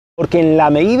Porque en la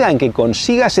medida en que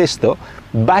consigas esto,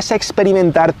 vas a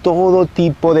experimentar todo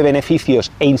tipo de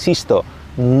beneficios. E insisto,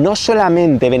 no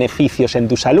solamente beneficios en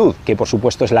tu salud, que por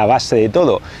supuesto es la base de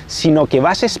todo, sino que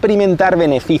vas a experimentar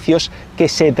beneficios que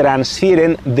se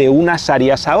transfieren de unas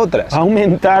áreas a otras. Va a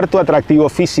aumentar tu atractivo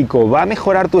físico, va a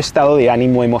mejorar tu estado de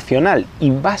ánimo emocional y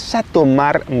vas a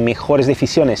tomar mejores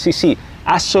decisiones. Sí, sí,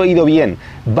 has oído bien,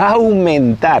 va a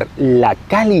aumentar la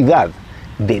calidad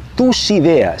de tus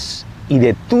ideas y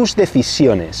de tus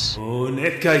decisiones.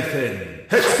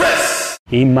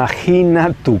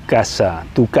 Imagina tu casa,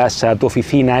 tu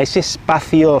oficina, ese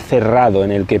espacio cerrado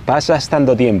en el que pasas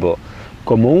tanto tiempo,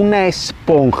 como una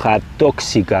esponja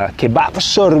tóxica que va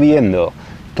absorbiendo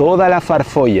toda la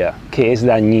farfolla que es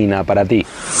dañina para ti.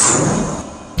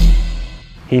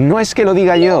 Y no es que lo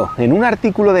diga yo, en un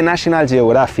artículo de National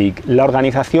Geographic, la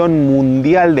Organización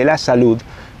Mundial de la Salud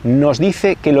nos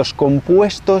dice que los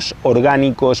compuestos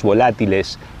orgánicos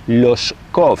volátiles, los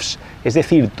COVs, es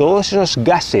decir, todos esos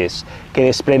gases que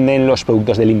desprenden los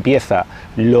productos de limpieza,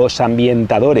 los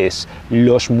ambientadores,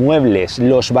 los muebles,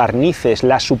 los barnices,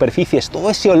 las superficies,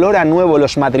 todo ese olor a nuevo,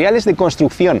 los materiales de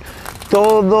construcción,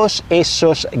 todos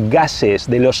esos gases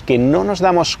de los que no nos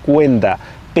damos cuenta,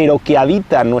 pero que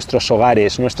habitan nuestros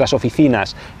hogares, nuestras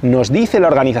oficinas, nos dice la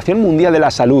Organización Mundial de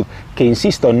la Salud, que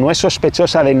insisto, no es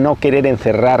sospechosa de no querer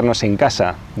encerrarnos en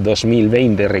casa,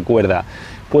 2020 recuerda,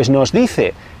 pues nos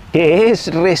dice que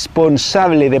es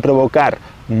responsable de provocar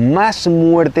más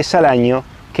muertes al año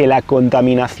que la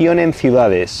contaminación en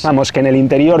ciudades. Vamos, que en el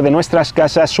interior de nuestras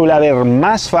casas suele haber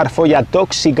más farfolla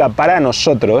tóxica para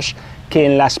nosotros que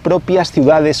en las propias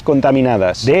ciudades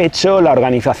contaminadas. De hecho, la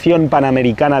Organización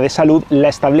Panamericana de Salud la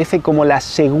establece como la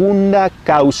segunda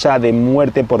causa de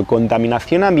muerte por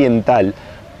contaminación ambiental,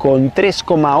 con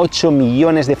 3,8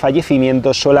 millones de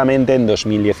fallecimientos solamente en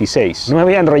 2016. No me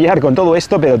voy a enrollar con todo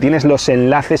esto, pero tienes los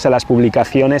enlaces a las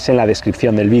publicaciones en la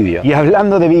descripción del vídeo. Y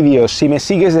hablando de vídeos, si me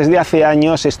sigues desde hace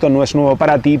años, esto no es nuevo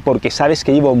para ti, porque sabes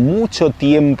que llevo mucho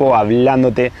tiempo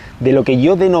hablándote de lo que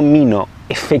yo denomino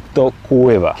efecto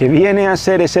cueva, que viene a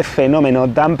ser ese fenómeno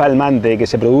tan palmante que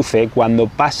se produce cuando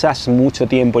pasas mucho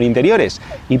tiempo en interiores.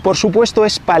 Y por supuesto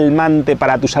es palmante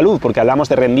para tu salud, porque hablamos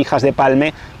de rendijas de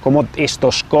palme como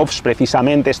estos COVs,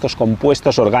 precisamente estos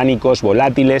compuestos orgánicos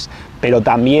volátiles, pero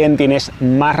también tienes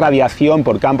más radiación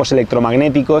por campos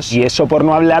electromagnéticos, y eso por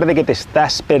no hablar de que te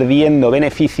estás perdiendo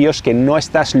beneficios que no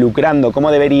estás lucrando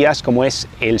como deberías, como es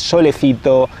el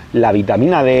solecito, la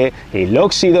vitamina D, el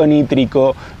óxido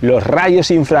nítrico, los rayos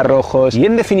infrarrojos y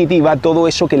en definitiva todo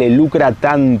eso que le lucra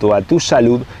tanto a tu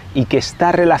salud y que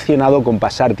está relacionado con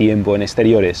pasar tiempo en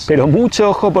exteriores. Pero mucho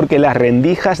ojo, porque las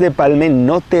rendijas de palme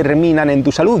no terminan en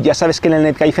tu salud. Ya sabes que en el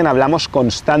NetKaizen hablamos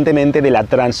constantemente de la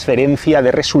transferencia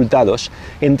de resultados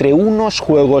entre unos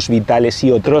juegos vitales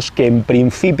y otros que en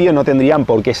principio no tendrían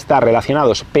por qué estar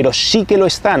relacionados, pero sí que lo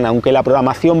están, aunque la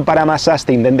programación para masas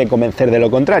te intente convencer de lo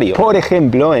contrario. Por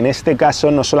ejemplo, en este caso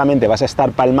no solamente vas a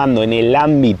estar palmando en el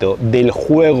ámbito del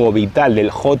juego vital, del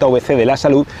JVC de la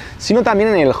salud, sino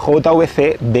también en el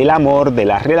JVC del amor, de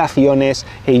las relaciones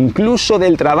e incluso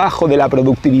del trabajo, de la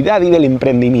productividad y del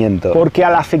emprendimiento. Porque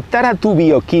al afectar a tu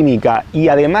bioquímica y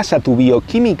además a tu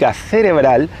bioquímica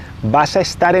cerebral, vas a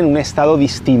estar en un estado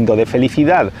distinto de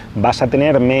felicidad, vas a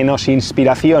tener menos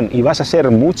inspiración y vas a ser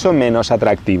mucho menos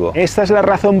atractivo. Esta es la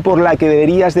razón por la que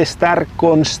deberías de estar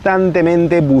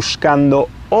constantemente buscando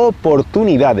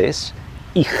oportunidades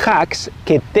y hacks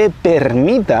que te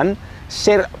permitan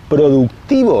ser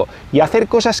productivo y hacer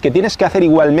cosas que tienes que hacer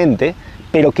igualmente,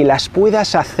 pero que las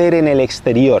puedas hacer en el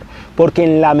exterior, porque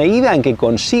en la medida en que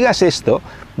consigas esto,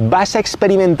 vas a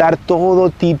experimentar todo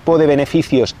tipo de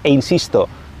beneficios, e insisto,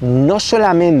 no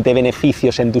solamente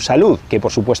beneficios en tu salud, que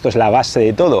por supuesto es la base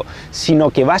de todo,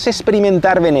 sino que vas a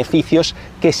experimentar beneficios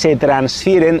que se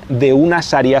transfieren de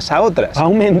unas áreas a otras. Va a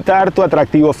aumentar tu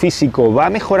atractivo físico, va a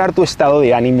mejorar tu estado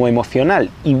de ánimo emocional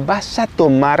y vas a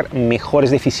tomar mejores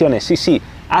decisiones. Sí, sí,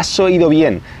 has oído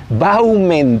bien, va a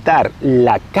aumentar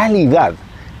la calidad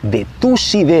de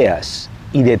tus ideas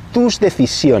y de tus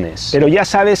decisiones. Pero ya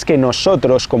sabes que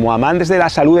nosotros, como amantes de la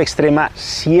salud extrema,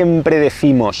 siempre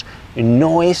decimos: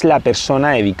 no es la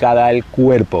persona dedicada al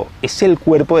cuerpo, es el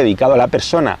cuerpo dedicado a la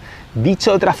persona.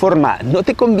 Dicho de otra forma, no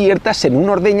te conviertas en un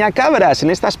ordeñacabras, en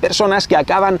estas personas que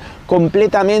acaban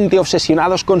completamente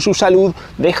obsesionados con su salud,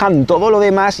 dejan todo lo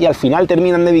demás y al final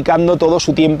terminan dedicando todo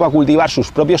su tiempo a cultivar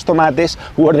sus propios tomates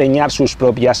u ordeñar sus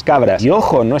propias cabras. Y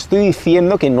ojo, no estoy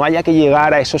diciendo que no haya que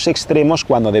llegar a esos extremos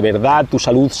cuando de verdad tu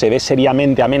salud se ve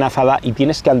seriamente amenazada y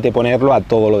tienes que anteponerlo a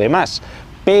todo lo demás.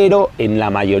 pero en la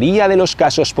mayoría de los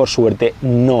casos, por suerte,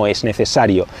 no es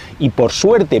necesario. Y por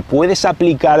suerte puedes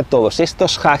aplicar todos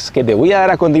estos hacks que te voy a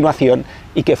dar a continuación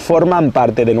y que forman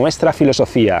parte de nuestra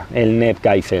filosofía, el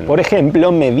Netkaizen. Por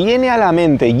ejemplo, me viene a la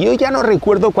mente, yo ya no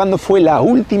recuerdo cuándo fue la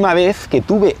última vez que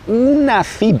tuve una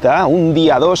cita, un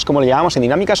día 2, como le llamamos en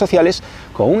dinámicas sociales,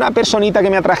 con una personita que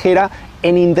me atrajera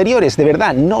en interiores. De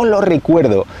verdad, no lo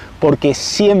recuerdo, porque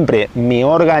siempre me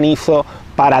organizo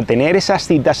para tener esas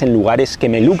citas en lugares que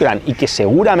me lucran y que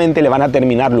seguramente le van a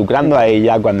terminar lucrando a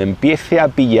ella cuando empiece a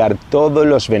pillar todos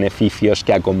los beneficios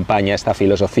que acompaña esta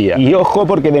filosofía. Y ojo,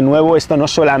 porque de nuevo esto no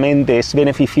solamente es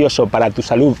beneficioso para tu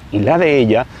salud y la de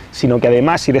ella, sino que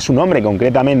además, si eres un hombre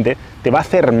concretamente, te va a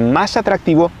hacer más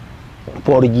atractivo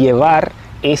por llevar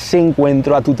ese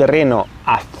encuentro a tu terreno,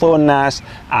 a zonas,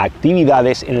 a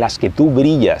actividades en las que tú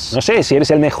brillas. No sé, si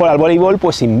eres el mejor al voleibol,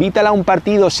 pues invítala a un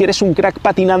partido. Si eres un crack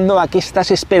patinando, ¿a qué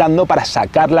estás esperando para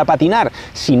sacarla a patinar?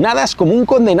 Si nadas como un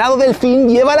condenado delfín,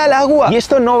 llévala al agua. Y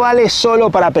esto no vale solo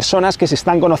para personas que se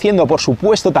están conociendo, por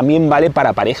supuesto, también vale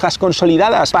para parejas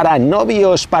consolidadas, para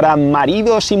novios, para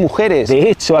maridos y mujeres. De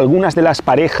hecho, algunas de las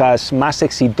parejas más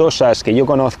exitosas que yo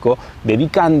conozco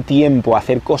dedican tiempo a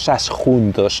hacer cosas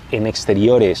juntos en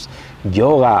exteriores,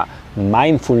 yoga,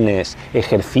 mindfulness,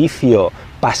 ejercicio,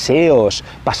 paseos,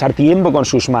 pasar tiempo con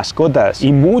sus mascotas.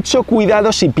 Y mucho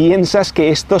cuidado si piensas que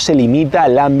esto se limita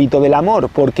al ámbito del amor,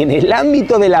 porque en el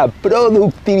ámbito de la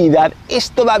productividad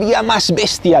es todavía más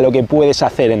bestia lo que puedes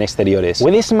hacer en exteriores.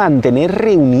 Puedes mantener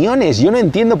reuniones. Yo no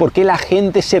entiendo por qué la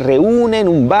gente se reúne en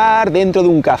un bar, dentro de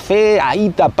un café, ahí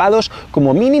tapados.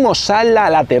 Como mínimo sal a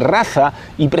la terraza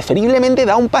y preferiblemente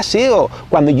da un paseo.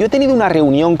 Cuando yo he tenido una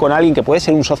reunión con alguien que puede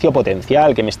ser un socio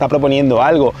potencial, que me está proponiendo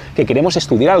algo, que queremos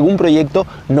estudiar algún proyecto,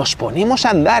 nos ponemos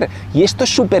a andar. Y esto es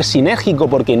súper sinérgico,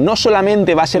 porque no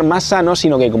solamente va a ser más sano,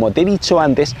 sino que, como te he dicho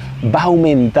antes, va a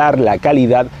aumentar la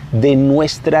calidad de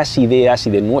nuestras ideas y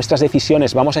de nuestras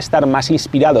decisiones. Vamos a estar más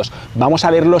inspirados, vamos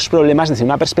a ver los problemas desde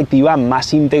una perspectiva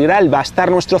más integral, va a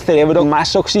estar nuestro cerebro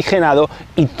más oxigenado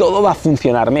y todo va a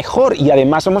funcionar mejor, y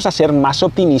además vamos a ser más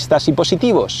optimistas y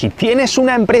positivos. Si tienes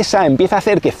una empresa, empieza a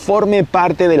hacer que forme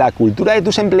parte de la cultura de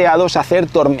tus empleados hacer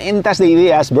tormentas de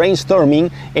ideas, brainstorming,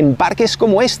 en parques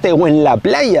como este o en la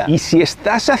playa. Y si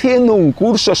estás haciendo un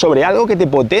curso sobre algo que te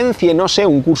potencie, no sé,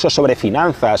 un curso sobre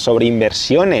finanzas, sobre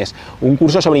inversiones, un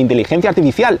curso sobre inteligencia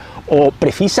artificial, o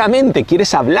precisamente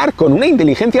quieres hablar con una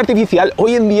inteligencia artificial,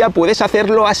 hoy en día puedes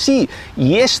hacerlo así.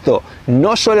 Y esto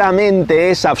no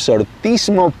solamente es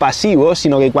absortismo pasivo,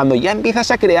 sino que cuando ya empiezas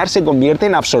a crear se convierte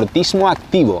en absortismo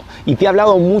activo. Y te he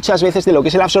hablado muchas veces de lo que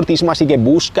es el absortismo, así que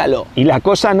búscalo. Y la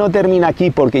cosa no termina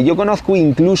aquí, porque yo conozco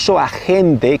incluso a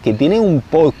gente que tiene un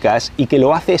podcast y que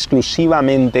lo hace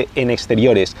exclusivamente en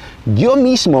exteriores. Yo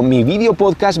mismo, mi vídeo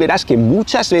podcast, verás que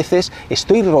muchas veces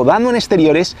estoy rodando en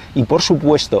exteriores y, por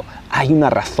supuesto, hay una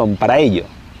razón para ello.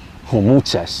 O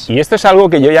muchas. Y esto es algo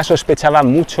que yo ya sospechaba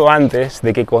mucho antes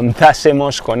de que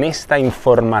contásemos con esta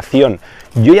información.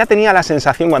 Yo ya tenía la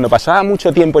sensación, cuando pasaba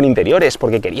mucho tiempo en interiores,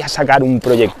 porque quería sacar un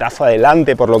proyectazo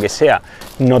adelante, por lo que sea,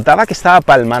 notaba que estaba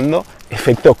palmando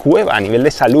efecto cueva a nivel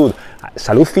de salud,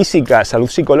 salud física, salud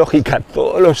psicológica,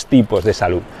 todos los tipos de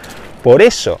salud. Por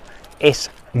eso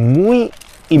es muy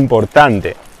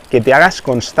importante que te hagas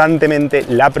constantemente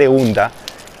la pregunta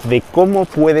de cómo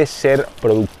puedes ser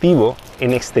productivo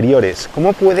en exteriores,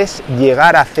 cómo puedes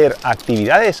llegar a hacer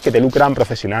actividades que te lucran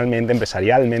profesionalmente,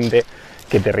 empresarialmente,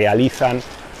 que te realizan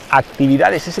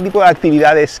actividades, ese tipo de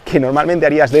actividades que normalmente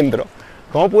harías dentro.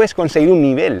 ¿Cómo puedes conseguir un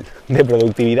nivel de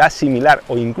productividad similar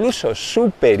o incluso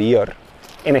superior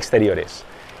en exteriores?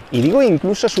 Y digo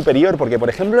incluso superior porque, por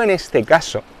ejemplo, en este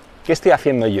caso, ¿qué estoy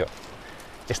haciendo yo?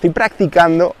 Estoy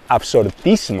practicando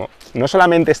absortismo. No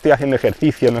solamente estoy haciendo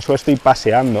ejercicio, no solo estoy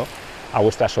paseando a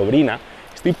vuestra sobrina,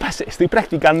 estoy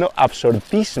practicando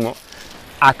absortismo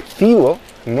activo,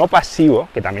 no pasivo,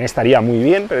 que también estaría muy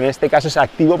bien, pero en este caso es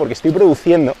activo porque estoy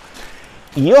produciendo.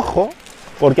 Y ojo,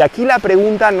 porque aquí la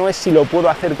pregunta no es si lo puedo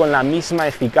hacer con la misma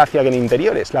eficacia que en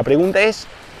interiores. La pregunta es,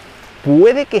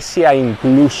 ¿puede que sea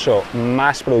incluso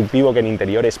más productivo que en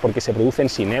interiores porque se producen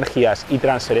sinergias y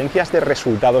transferencias de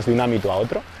resultados de un ámbito a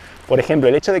otro? Por ejemplo,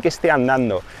 el hecho de que esté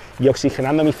andando y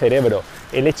oxigenando mi cerebro,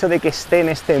 el hecho de que esté en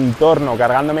este entorno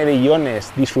cargándome de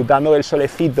iones, disfrutando del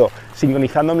solecito,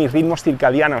 sincronizando mis ritmos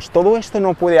circadianos, todo esto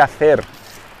no puede hacer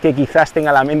que quizás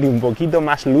tenga la mente un poquito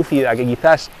más lúcida, que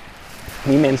quizás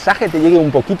mi mensaje te llegue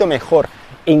un poquito mejor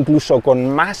e incluso con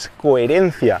más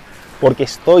coherencia, porque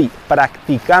estoy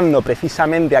practicando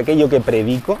precisamente aquello que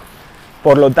predico.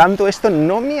 Por lo tanto, esto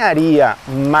no me haría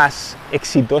más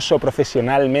exitoso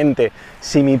profesionalmente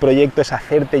si mi proyecto es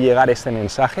hacerte llegar este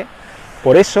mensaje.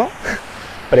 Por eso,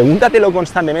 Pregúntatelo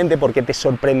constantemente porque te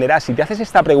sorprenderás. Si te haces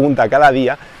esta pregunta cada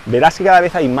día, verás que cada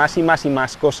vez hay más y más y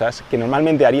más cosas que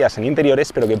normalmente harías en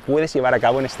interiores, pero que puedes llevar a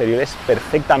cabo en exteriores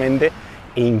perfectamente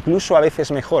e incluso a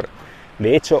veces mejor.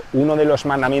 De hecho, uno de los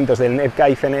mandamientos del Net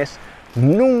Kaizen es: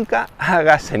 nunca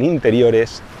hagas en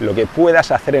interiores lo que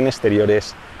puedas hacer en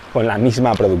exteriores con la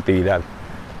misma productividad.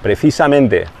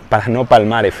 Precisamente para no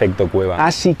palmar efecto cueva.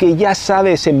 Así que ya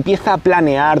sabes, empieza a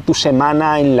planear tu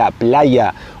semana en la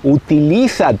playa.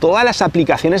 Utiliza todas las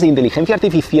aplicaciones de inteligencia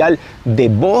artificial de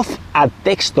voz a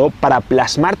texto para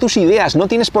plasmar tus ideas. No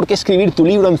tienes por qué escribir tu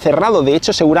libro encerrado. De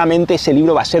hecho, seguramente ese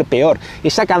libro va a ser peor.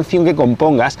 Esa canción que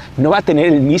compongas no va a tener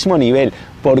el mismo nivel,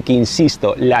 porque,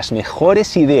 insisto, las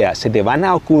mejores ideas se te van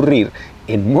a ocurrir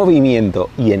en movimiento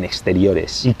y en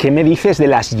exteriores. ¿Y qué me dices de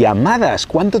las llamadas?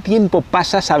 ¿Cuánto tiempo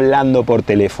pasas hablando por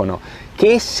teléfono?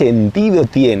 ¿Qué sentido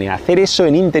tiene hacer eso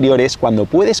en interiores cuando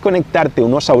puedes conectarte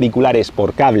unos auriculares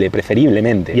por cable,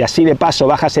 preferiblemente? Y así de paso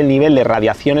bajas el nivel de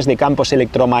radiaciones de campos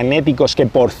electromagnéticos, que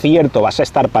por cierto vas a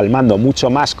estar palmando mucho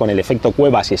más con el efecto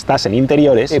cueva si estás en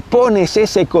interiores. Te pones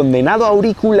ese condenado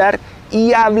auricular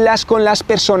y hablas con las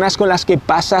personas con las que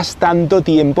pasas tanto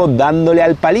tiempo dándole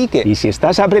al palique. Y si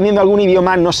estás aprendiendo algún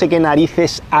idioma, no sé qué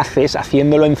narices haces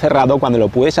haciéndolo encerrado cuando lo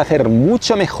puedes hacer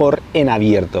mucho mejor en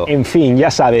abierto. En fin, ya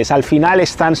sabes, al final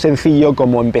es tan sencillo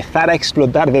como empezar a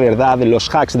explotar de verdad los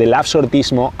hacks del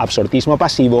absortismo, absortismo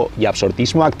pasivo y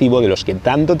absortismo activo de los que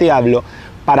tanto te hablo,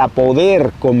 para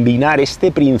poder combinar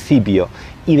este principio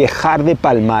y dejar de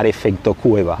palmar efecto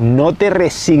cueva. No te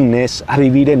resignes a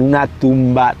vivir en una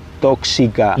tumba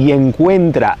tóxica y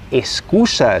encuentra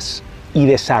excusas y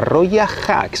desarrolla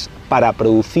hacks para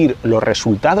producir los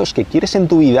resultados que quieres en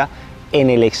tu vida en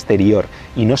el exterior,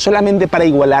 y no solamente para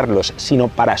igualarlos, sino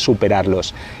para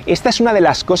superarlos. Esta es una de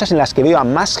las cosas en las que veo a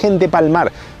más gente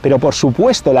palmar, pero por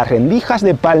supuesto las rendijas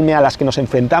de palme a las que nos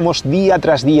enfrentamos día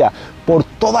tras día, por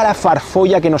toda la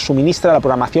farfolla que nos suministra la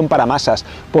programación para masas,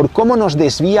 por cómo nos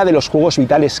desvía de los juegos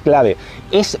vitales clave,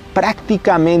 es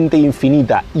prácticamente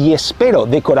infinita. Y espero,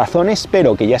 de corazón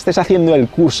espero, que ya estés haciendo el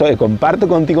curso que comparto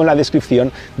contigo en la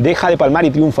descripción, Deja de palmar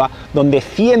y triunfa, donde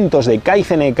cientos de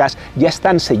kaizenecas ya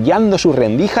están sellando sus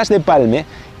rendijas de palme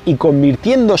y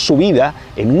convirtiendo su vida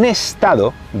en un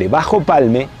estado de bajo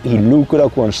palme y lucro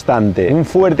constante. Un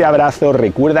fuerte abrazo.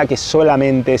 Recuerda que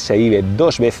solamente se vive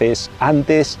 2 veces,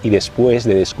 antes y después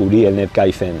de descubrir el Net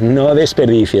Kaizen. No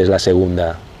desperdicies la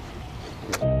segunda.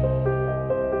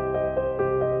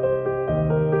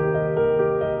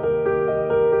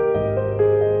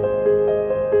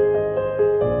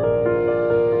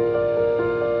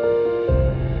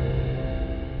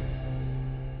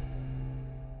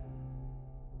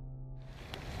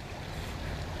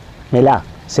 Mela,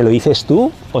 ¿se lo dices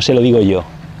tú o se lo digo yo?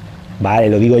 Vale,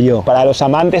 lo digo yo. Para los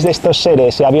amantes de estos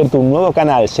seres he abierto un nuevo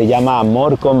canal, se llama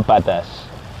Amor con Patas.